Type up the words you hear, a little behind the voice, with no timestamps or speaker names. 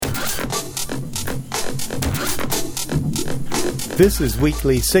This is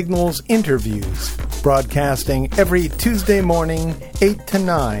Weekly Signals Interviews, broadcasting every Tuesday morning, 8 to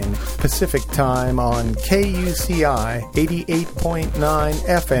 9 Pacific Time on KUCI 88.9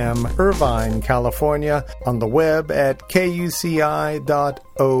 FM, Irvine, California, on the web at kuci.org.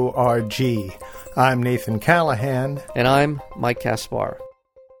 I'm Nathan Callahan. And I'm Mike Kaspar.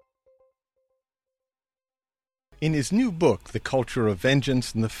 In his new book, The Culture of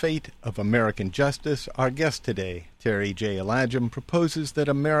Vengeance and the Fate of American Justice, our guest today, Terry J. Elajim, proposes that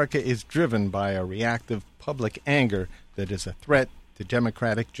America is driven by a reactive public anger that is a threat to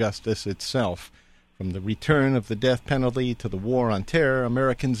democratic justice itself. From the return of the death penalty to the war on terror,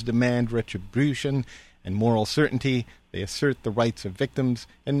 Americans demand retribution and moral certainty. They assert the rights of victims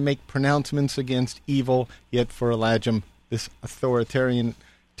and make pronouncements against evil. Yet for Elajim, this authoritarian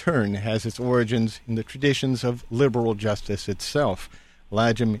turn has its origins in the traditions of liberal justice itself.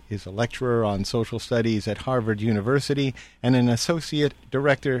 Elajim is a lecturer on social studies at Harvard University and an associate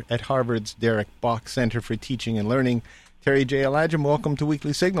director at Harvard's Derek Bok Center for Teaching and Learning. Terry J. Elajim, welcome to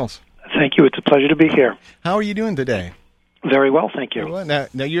Weekly Signals. Thank you. It's a pleasure to be here. How are you doing today? Very well, thank you. Well, now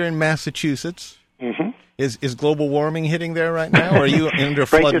you're in Massachusetts. Mm-hmm. Is global warming hitting there right now, or are you under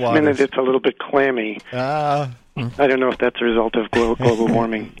floodwaters? Right this minute, it's a little bit clammy. I don't know if that's a result of global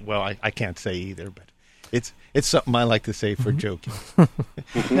warming. Well, I can't say either, but it's something I like to say for joking.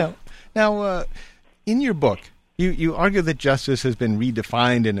 Now, in your book, you argue that justice has been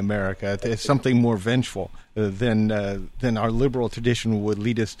redefined in America as something more vengeful than our liberal tradition would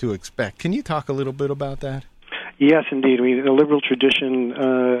lead us to expect. Can you talk a little bit about that? Yes, indeed. The liberal tradition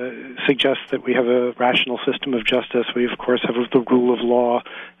suggests that we have a rational system of justice. We, of course, have the rule of law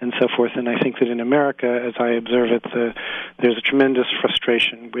and so forth. And I think that in America, as I observe it, there's a tremendous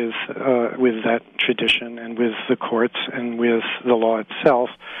frustration with that tradition and with the courts and with the law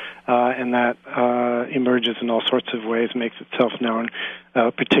itself. And that emerges in all sorts of ways, makes itself known,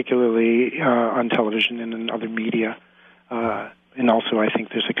 particularly on television and in other media. And also, I think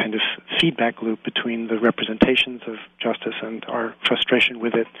there's a kind of feedback loop between the representations of justice and our frustration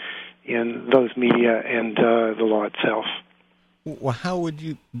with it in those media and the law itself. Well, how would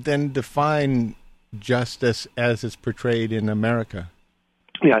you then define justice as it's portrayed in America?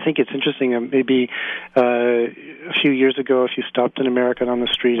 Yeah, I think it's interesting. Maybe a few years ago, if you stopped an American on the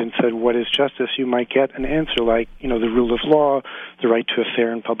street and said, what is justice, you might get an answer like, the rule of law, the right to a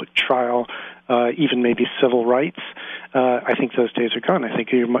fair and public trial, even maybe civil rights. I think those days are gone. I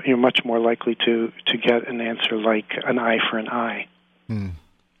think you're much more likely to get an answer like an eye for an eye.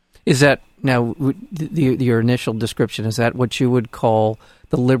 Is that, now, your initial description, is that what you would call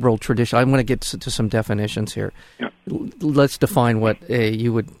the liberal tradition? I want to get to some definitions here. Yeah. Let's define what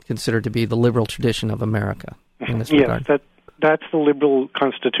you would consider to be the liberal tradition of America in this regard. Yes, that's the liberal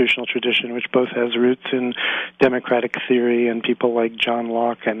constitutional tradition, which both has roots in democratic theory and people like John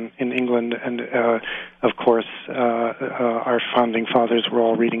Locke and in England, and of course our founding fathers were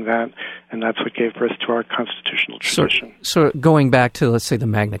all reading that, and that's what gave birth to our constitutional tradition. So going back to, let's say, the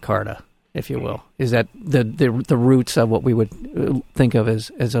Magna Carta, if you will, is that the roots of what we would think of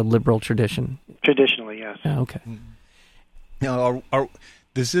as a liberal tradition? Traditionally, yes. Okay. Now,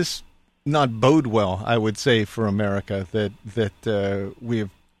 does this not bode well, I would say, for America, that we have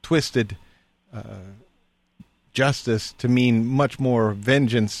twisted justice to mean much more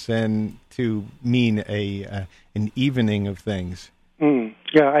vengeance and to mean an evening of things?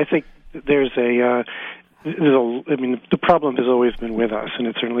 Yeah, I think there's the problem has always been with us, and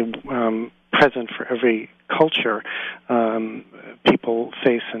it's certainly present for every culture. People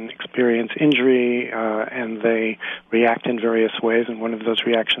face and experience injury, and they react in various ways, and one of those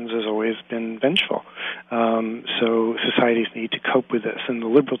reactions has always been vengeful. So societies need to cope with this. And the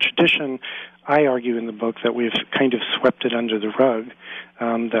liberal tradition, I argue in the book that we've kind of swept it under the rug,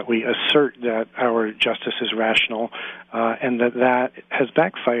 that we assert that our justice is rational, and that has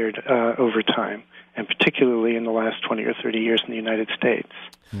backfired over time, and particularly in the last 20 or 30 years in the United States.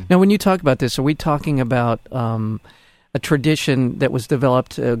 Now, when you talk about this, are we talking about a tradition that was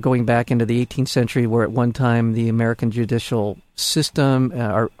developed going back into the 18th century, where at one time the American judicial system,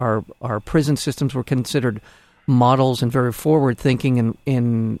 our prison systems were considered models and very forward-thinking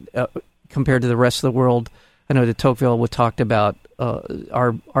in compared to the rest of the world? I know that Tocqueville talked about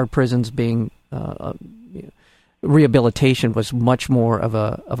our prisons being rehabilitation was much more of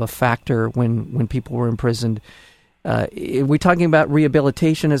a factor when people were imprisoned. Are we talking about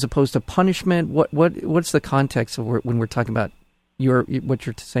rehabilitation as opposed to punishment? What's the context of when we're talking about what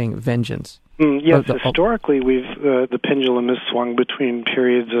you're saying, vengeance? Yes, historically, the pendulum has swung between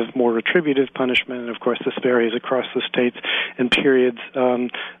periods of more retributive punishment, and of course this varies across the states, and periods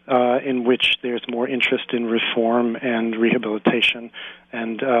in which there's more interest in reform and rehabilitation.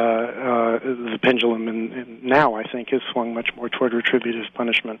 And the pendulum now, I think, has swung much more toward retributive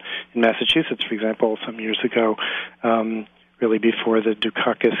punishment. In Massachusetts, for example, some years ago, really before the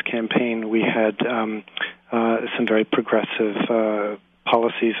Dukakis campaign, we had some very progressive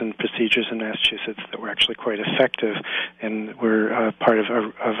policies and procedures in Massachusetts that were actually quite effective and were part of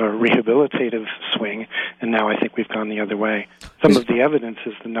a rehabilitative swing, and now I think we've gone the other way. Some of the evidence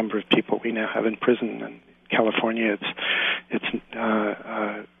is the number of people we now have in prison. In California, it's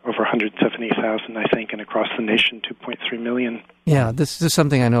over 170,000, I think, and across the nation, 2.3 million. Yeah, this is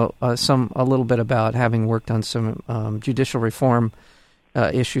something I know a little bit about, having worked on some judicial reform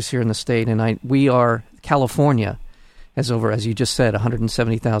issues here in the state, and California has over, as you just said,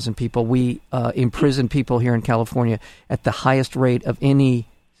 170,000 people. We imprison people here in California at the highest rate of any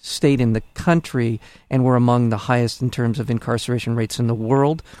state in the country, and we're among the highest in terms of incarceration rates in the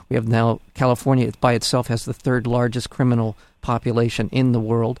world. We have now, California by itself has the third largest criminal population in the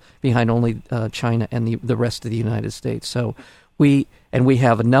world, behind only China and the rest of the United States. So we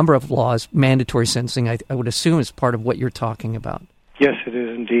have a number of laws. Mandatory sentencing, I would assume, is part of what you're talking about. Yes, it is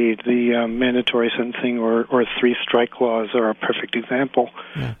indeed. The mandatory sentencing or three-strike laws are a perfect example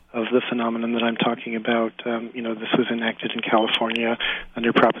of the phenomenon that I'm talking about. This was enacted in California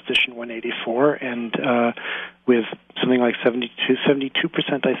under Proposition 184, and with something like 72%,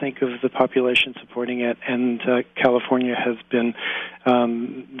 I think, of the population supporting it. And California has been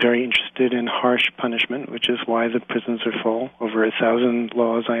very interested in harsh punishment, which is why the prisons are full. Over 1,000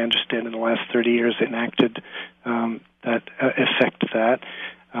 laws, I understand, in the last 30 years enacted that affect that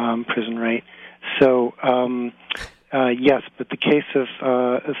prison rate. So, yes, but the case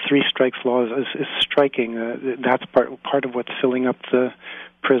of three strikes laws is striking. That's part of what's filling up the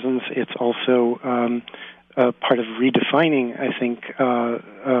prisons. It's also part of redefining, I think,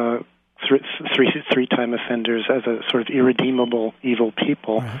 three-time offenders as a sort of irredeemable evil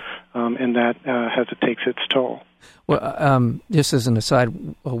people, and that takes its toll. Well, just as an aside,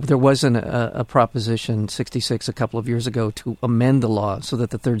 there was a Proposition 66 a couple of years ago to amend the law so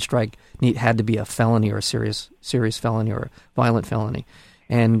that the third strike had to be a felony or a serious felony or a violent felony.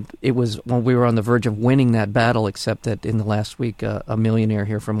 And it was when we were on the verge of winning that battle, except that in the last week, a millionaire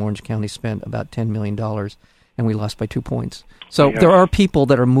here from Orange County spent about $10 million, and we lost by 2 points. So there are people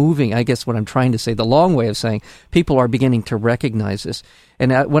that are moving. I guess what I'm trying to say, the long way of saying, people are beginning to recognize this.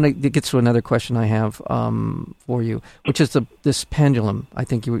 And when it gets to another question I have for you, which is this pendulum, I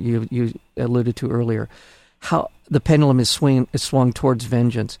think you alluded to earlier, how the pendulum is swung towards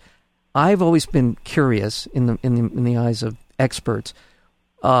vengeance. I've always been curious in the eyes of experts.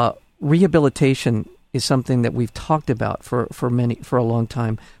 Rehabilitation is something that we've talked about for a long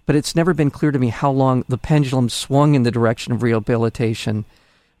time, but it's never been clear to me how long the pendulum swung in the direction of rehabilitation.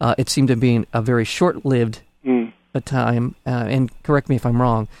 It seemed to be a very short-lived time, and correct me if I'm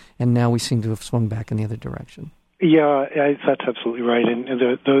wrong, and now we seem to have swung back in the other direction. Yeah, that's absolutely right.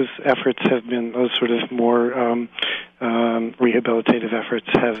 And those efforts have been, those sort of more rehabilitative efforts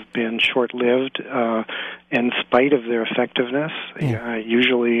have been short-lived in spite of their effectiveness.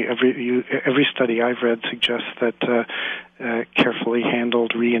 Usually every study I've read suggests that carefully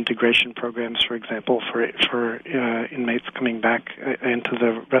handled reintegration programs, for example, for inmates coming back into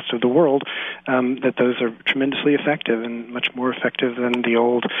the rest of the world, that those are tremendously effective and much more effective than the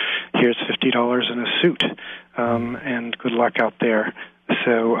old, here's $50 in a suit, and good luck out there.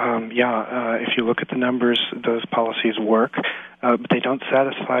 So, if you look at the numbers, those policies work, but they don't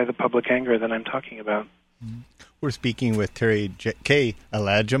satisfy the public anger that I'm talking about. We're speaking with Terry K.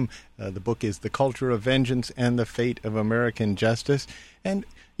 Elajim. The book is The Culture of Vengeance and the Fate of American Justice. And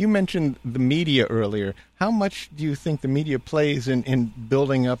you mentioned the media earlier. How much do you think the media plays in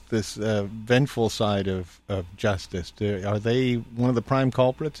building up this vengeful side of justice? Are they one of the prime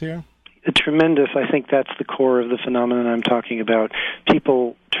culprits here? Tremendous. I think that's the core of the phenomenon I'm talking about.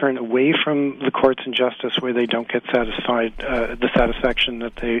 People turn away from the courts and justice where they don't get satisfied, the satisfaction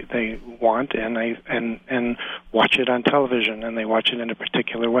that they want, and watch it on television, and they watch it in a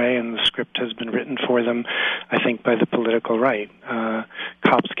particular way, and the script has been written for them, I think, by the political right.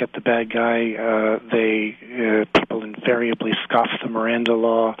 Cops get the bad guy. People invariably scoff the Miranda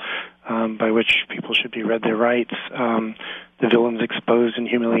law, by which people should be read their rights. The villain's exposed and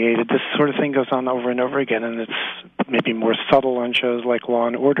humiliated. This sort of thing goes on over and over again, and it's maybe more subtle on shows like Law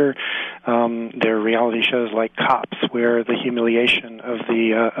and Order. There are reality shows like Cops, where the humiliation of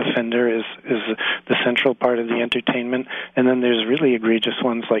the offender is the central part of the entertainment. And then there's really egregious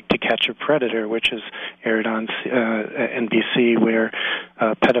ones like To Catch a Predator, which is aired on NBC, where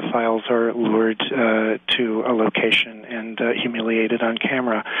pedophiles are lured to a location and humiliated on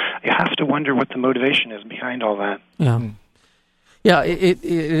camera. You have to wonder what the motivation is behind all that. Yeah. Yeah, it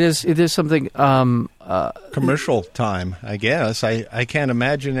is something. Commercial time, I guess. I can't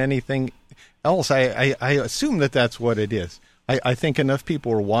imagine anything else. I assume that's what it is. I think enough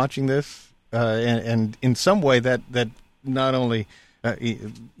people are watching this, and in some way that not only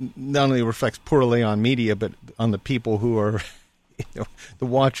reflects poorly on media, but on the people who are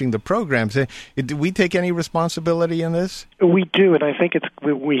watching the programs. Do we take any responsibility in this? We do, and I think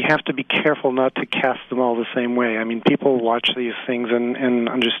we have to be careful not to cast them all the same way. I mean, people watch these things and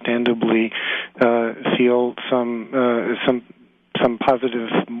understandably feel some positive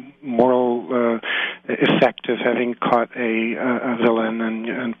moral effect of having caught a villain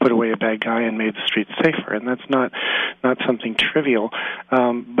and put away a bad guy and made the streets safer, and that's not something trivial.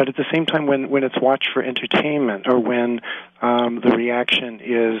 But at the same time, when it's watched for entertainment, or when the reaction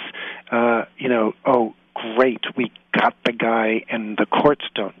is, oh, great, we got the guy and the courts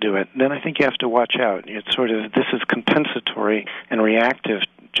don't do it, then I think you have to watch out. It's sort of, this is compensatory and reactive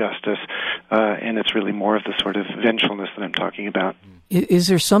justice, and it's really more of the sort of vengefulness that I'm talking about. Is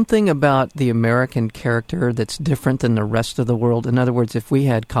there something about the American character that's different than the rest of the world? In other words, if we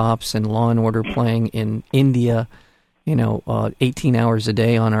had Cops and Law and Order playing in India, 18 hours a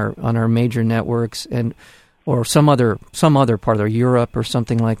day on our major networks, or some other part of Europe or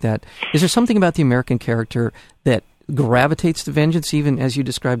something like that, is there something about the American character that gravitates to vengeance? Even as you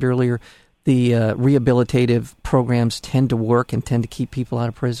described earlier, the rehabilitative programs tend to work and tend to keep people out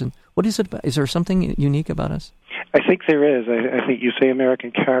of prison. What is it about? Is there something unique about us? I think there is. I think you say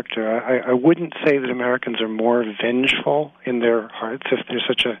American character. I wouldn't say that Americans are more vengeful in their hearts, if there's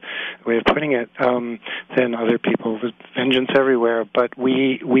such a way of putting it, than other people. There's vengeance everywhere, but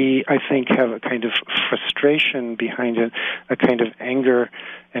we I think have a kind of frustration behind it, a kind of anger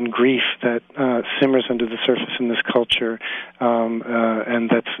and grief that simmers under the surface in this culture, and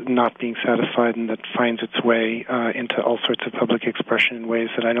that's not being satisfied, and that finds its way into all sorts of public expression in ways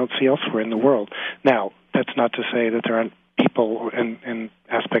that I don't see elsewhere in the world. Now, that's not to say that there aren't people and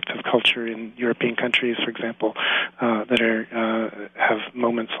aspects of culture in European countries, for example, that have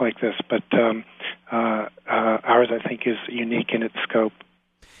moments like this. But ours, I think, is unique in its scope.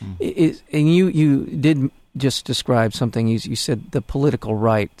 And you did just describe something. You said the political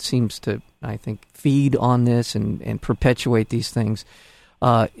right seems to, I think, feed on this and perpetuate these things.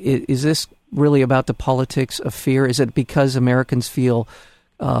 Is this really about the politics of fear? Is it because Americans feel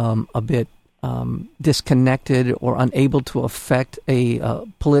a bit disconnected or unable to affect a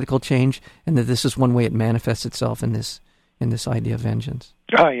political change, and that this is one way it manifests itself in this idea of vengeance?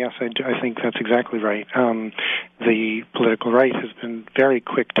 Yes, I think that's exactly right. The political right has been very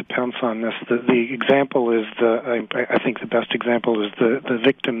quick to pounce on this. The example is I think the best example is the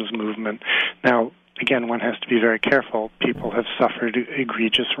victims movement. Now, again, one has to be very careful. People have suffered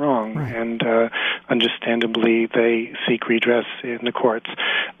egregious wrong, right, and understandably they seek redress in the courts.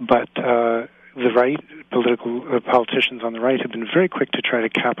 But the right, politicians on the right have been very quick to try to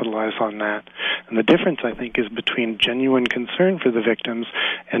capitalize on that. And the difference, I think, is between genuine concern for the victims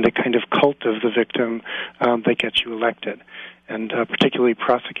and a kind of cult of the victim that gets you elected. And particularly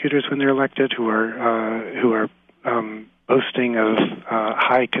prosecutors, when they're elected, who are boasting of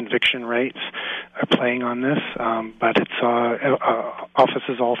high conviction rates, are playing on this, but it's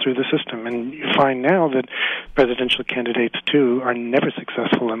offices all through the system. And you find now that presidential candidates, too, are never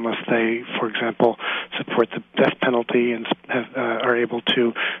successful unless they, for example, support the death penalty and are able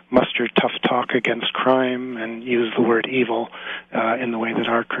to muster tough talk against crime and use the word evil in the way that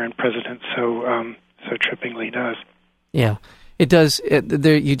our current president so trippingly does. Yeah. It does.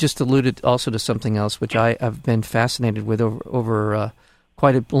 You just alluded also to something else, which I have been fascinated with over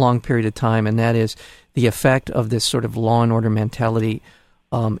quite a long period of time, and that is the effect of this sort of law and order mentality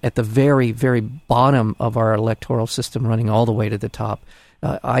at the very, very bottom of our electoral system, running all the way to the top.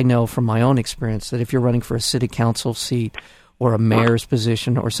 I know from my own experience that if you're running for a city council seat or a mayor's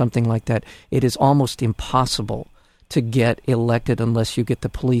position or something like that, it is almost impossible to get elected unless you get the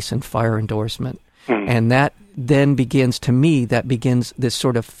police and fire endorsement. And that then begins this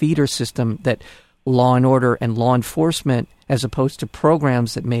sort of feeder system that law and order and law enforcement, as opposed to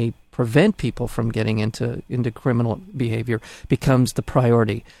programs that may prevent people from getting into criminal behavior, becomes the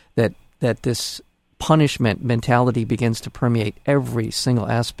priority. That this punishment mentality begins to permeate every single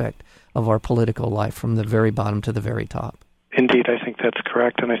aspect of our political life, from the very bottom to the very top. Indeed, I think that's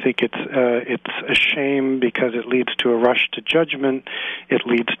correct, and I think it's a shame because it leads to a rush to judgment. It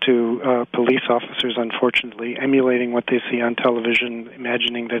leads to police officers, unfortunately, emulating what they see on television,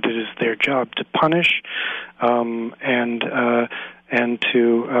 imagining that it is their job to punish, and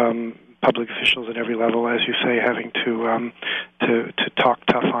to public officials at every level, as you say, having to talk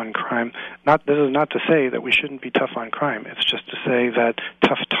tough on crime. This is not to say that we shouldn't be tough on crime. It's just to say that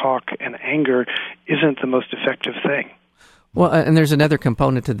tough talk and anger isn't the most effective thing. Well, and there's another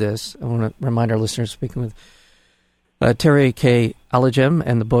component to this. I want to remind our listeners, speaking with Terry K. Alagem,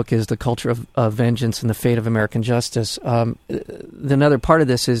 and the book is The Culture of Vengeance and the Fate of American Justice. Another part of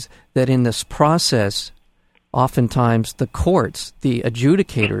this is that in this process, oftentimes the courts, the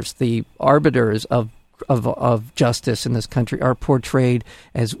adjudicators, the arbiters of justice in this country are portrayed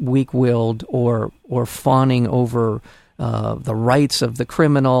as weak-willed or fawning over the rights of the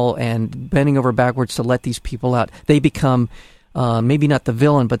criminal and bending over backwards to let these people out. They become maybe not the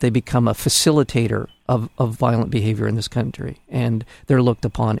villain, but they become a facilitator of violent behavior in this country, and they're looked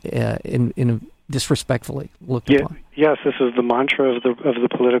upon in disrespectfully looked upon. Yes, this is the mantra of the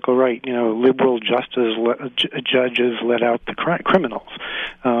political right. Liberal judges let out the criminals,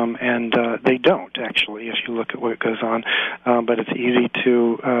 and they don't actually. If you look at what goes on, but it's easy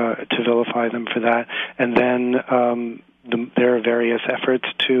to vilify them for that, and then there are various efforts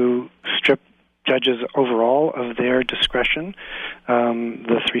to strip judges overall of their discretion.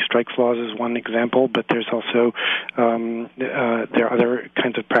 The three strikes laws is one example, but there's also there are other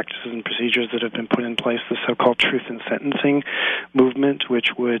kinds of practices and procedures that have been put in place. The so-called truth in sentencing movement, which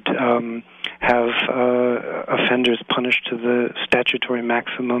would have offenders punished to the statutory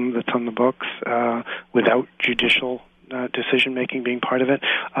maximum that's on the books without judicial decision-making being part of it.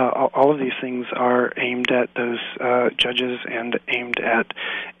 All of these things are aimed at those judges and aimed at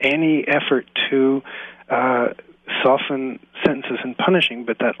any effort to soften sentences and punishing,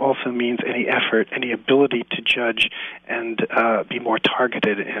 but that also means any effort, any ability to judge and be more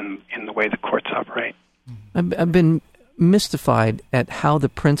targeted in the way the courts operate. I've been mystified at how the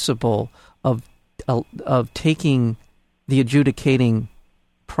principle of taking the adjudicating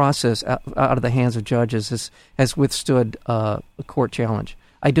process out of the hands of judges has withstood a court challenge.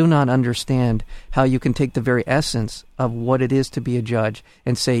 I do not understand how you can take the very essence of what it is to be a judge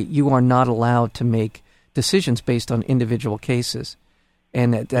and say you are not allowed to make decisions based on individual cases,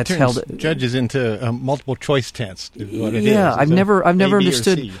 and that's held judges into multiple choice tests. I've never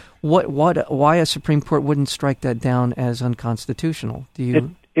understood why a Supreme Court wouldn't strike that down as unconstitutional. Do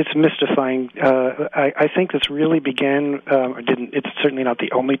you? It's mystifying. I think this really began, or didn't. It's certainly not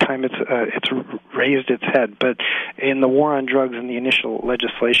the only time it's raised its head. But in the war on drugs and the initial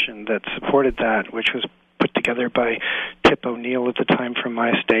legislation that supported that, which was put together by Tip O'Neill at the time from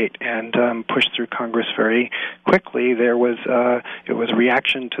my state and pushed through Congress very quickly, there was it was a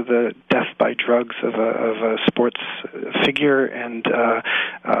reaction to the death by drugs of a sports figure, and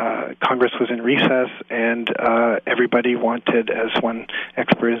Congress was in recess, and everybody wanted, as one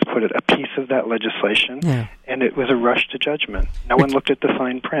expert has put it, a piece of that legislation, and it was a rush to judgment. No one looked at the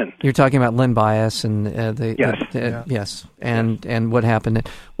fine print. You're talking about Len Bias and yes, and what happened.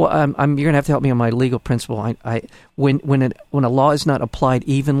 Well, you're going to have to help me on my legal principle. When a law is not applied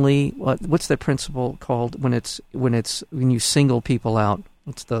evenly, what's the principle called when you single people out?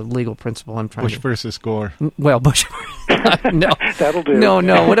 What's the legal principle I'm trying Bush versus Gore. Well, Bush. No, that'll do.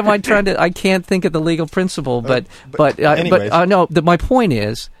 No. What am I trying to? I can't think of the legal principle, but no. My point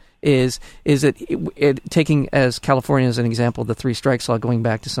is that taking as California as an example, the three strikes law, going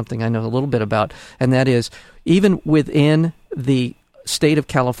back to something I know a little bit about, and that is even within the state of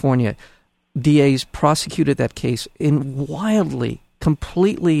California, DAs prosecuted that case in wildly,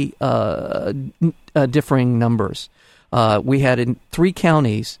 completely differing numbers. We had in 3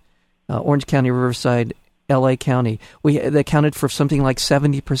 counties, Orange County, Riverside, L.A. County, they accounted for something like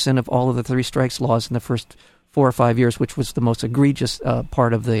 70% of all of the three strikes laws in the first 4 or 5 years, which was the most egregious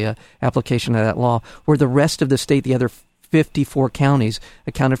part of the application of that law, where the rest of the state, the other 54 counties,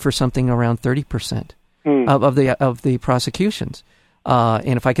 accounted for something around 30% of the prosecutions.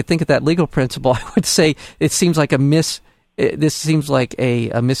 And if I could think of that legal principle, I would say it seems like this seems like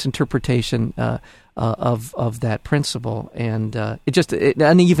a misinterpretation of that principle, and it just an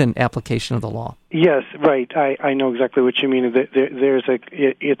uneven application of the law. Yes, right. I know exactly what you mean. And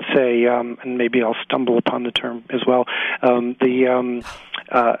maybe I'll stumble upon the term as well.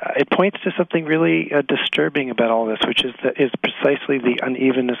 it points to something really disturbing about all this, which is precisely the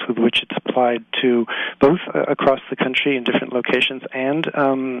unevenness with which it's applied to both across the country in different locations and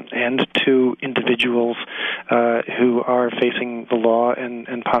to individuals who are facing the law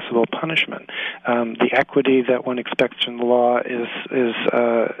and possible punishment. The equity that one expects from the law is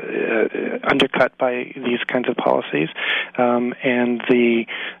undercut by these kinds of policies, and the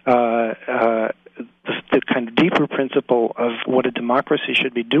kind of deeper principle of what a democracy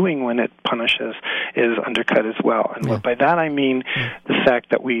should be doing when it punishes is undercut as well. And by that I mean the fact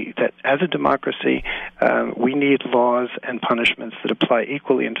that as a democracy, we need laws and punishments that apply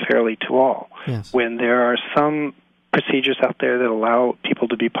equally and fairly to all. Yes. When there are some procedures out there that allow people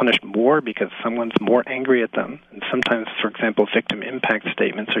to be punished more because someone's more angry at them, and sometimes, for example, victim impact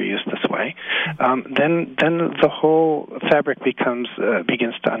statements are used this way, then the whole fabric begins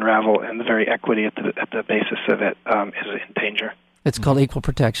to unravel, and the very equity at the basis of it is in danger. It's called equal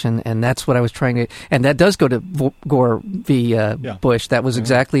protection, and that's what I was trying to. And that does go to Gore v. Bush. That was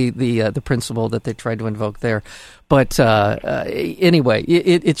exactly the principle that they tried to invoke there. But anyway,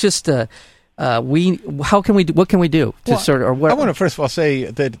 it's just. What can we do to sort of? Or what? I want to first of all say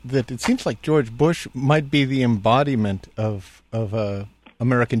that it seems like George Bush might be the embodiment of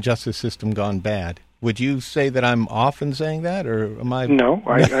American justice system gone bad. Would you say that I'm off in saying that, or am I? No,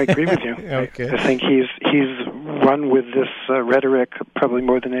 I agree with you. Okay. I think he's run with this rhetoric probably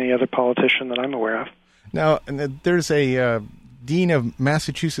more than any other politician that I'm aware of. Now, there's a dean of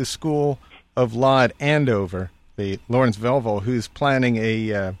Massachusetts School of Law at Andover, the Lawrence Velvo, who's planning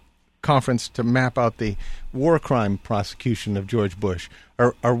a conference to map out the war crime prosecution of George Bush.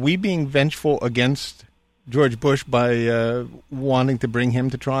 Are we being vengeful against George Bush by wanting to bring him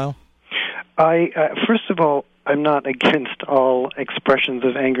to trial? First of all, I'm not against all expressions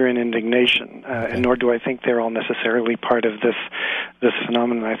of anger and indignation, and nor do I think they're all necessarily part of this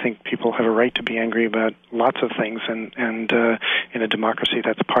phenomenon. I think people have a right to be angry about lots of things, and in a democracy,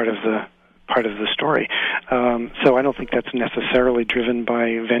 that's part of the story. So I don't think that's necessarily driven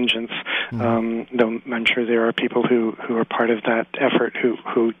by vengeance, though I'm sure there are people who are part of that effort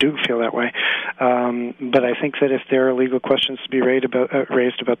who do feel that way. But I think that if there are legal questions to be raised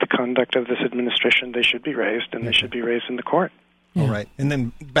about the conduct of this administration, they should be raised, and they should be raised in the court. Yeah. All right, and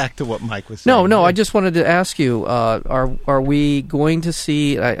then back to what Mike was saying. No, I just wanted to ask you: Are we going to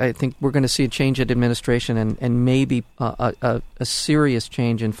see? I think we're going to see a change in administration, and maybe a serious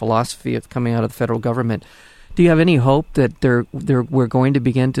change in philosophy of coming out of the federal government. Do you have any hope that we're going to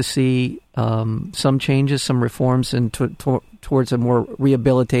begin to see some changes, some reforms, and towards a more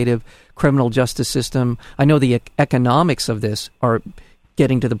rehabilitative criminal justice system? I know the economics of this are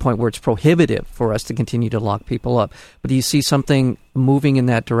getting to the point where it's prohibitive for us to continue to lock people up. But do you see something moving in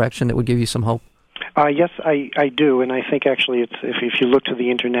that direction that would give you some hope? Yes, I do, and I think actually it's if you look to the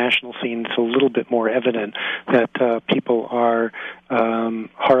international scene, it's a little bit more evident that people are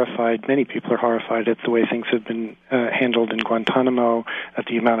horrified. Many people are horrified at the way things have been handled in Guantanamo, at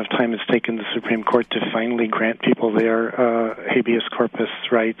the amount of time it's taken the Supreme Court to finally grant people their habeas corpus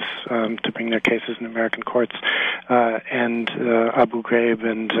rights to bring their cases in American courts, and Abu Ghraib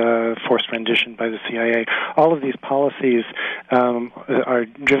and forced rendition by the CIA. All of these policies are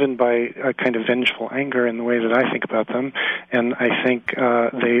driven by a kind of vengeful anger in the way that I think about them, and I think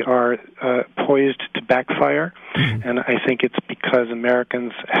they are poised to backfire, and I think it's because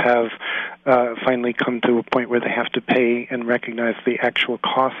Americans have finally come to a point where they have to pay and recognize the actual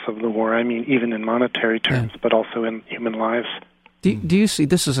costs of the war. I mean, even in monetary terms, but also in human lives. Do you see,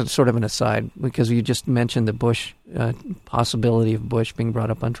 this is a sort of an aside, because you just mentioned the Bush, possibility of Bush being brought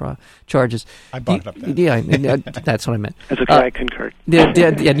up on charges. I brought it up there. Yeah, that's what I meant. As a guy, I concurred.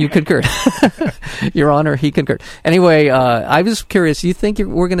 And you concurred. Your Honor, he concurred. Anyway, I was curious, you think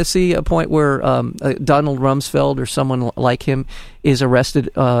we're going to see a point where Donald Rumsfeld or someone like him is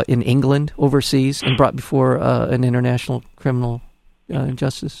arrested in England, overseas, and brought before an international criminal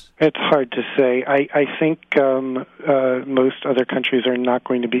justice? It's hard to say. I think most other countries are not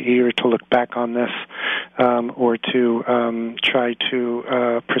going to be eager to look back on this or to try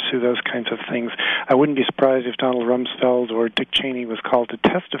to pursue those kinds of things. I wouldn't be surprised if Donald Rumsfeld or Dick Cheney was called to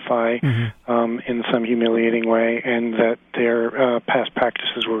testify in some humiliating way, and that their past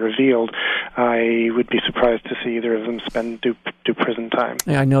practices were revealed. I would be surprised to see either of them spend due prison time.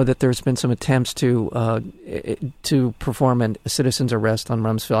 I know that there's been some attempts to perform a citizen's arrest on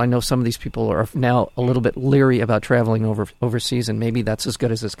Rumsfeld. I know some of these people are now a little bit leery about traveling overseas, and maybe that's as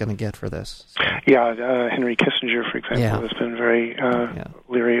good as it's going to get for this. So. Yeah, Henry Kissinger, for example, has been very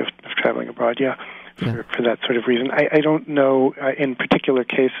leery of traveling abroad. Yeah. for that sort of reason. I don't know, in particular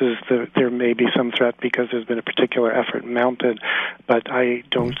cases, there may be some threat because there's been a particular effort mounted, but I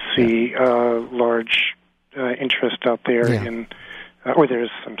don't see large interest out there in, or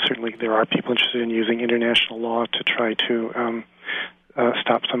certainly there are people interested in using international law to try to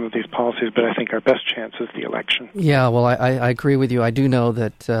stop some of these policies, but I think our best chance is the election. Yeah, well, I agree with you. I do know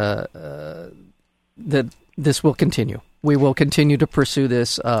that that this will continue. We will continue to pursue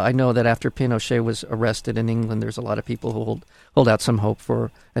this. I know that after Pinochet was arrested in England, there's a lot of people who hold out some hope for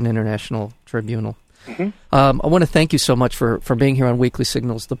an international tribunal. Mm-hmm. I want to thank you so much for being here on Weekly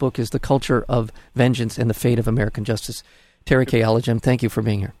Signals. The book is The Culture of Vengeance and the Fate of American Justice. Terry K. Alagem, thank you for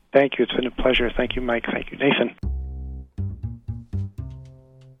being here. Thank you. It's been a pleasure. Thank you, Mike. Thank you, Nathan.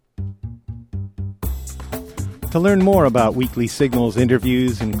 To learn more about Weekly Signals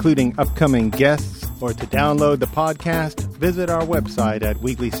interviews, including upcoming guests, or to download the podcast, visit our website at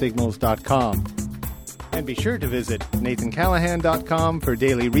weeklysignals.com. And be sure to visit nathancallahan.com for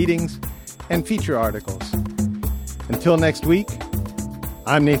daily readings and feature articles. Until next week,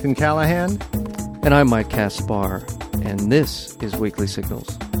 I'm Nathan Callahan. And I'm Mike Kaspar, and this is Weekly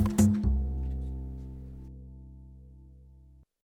Signals.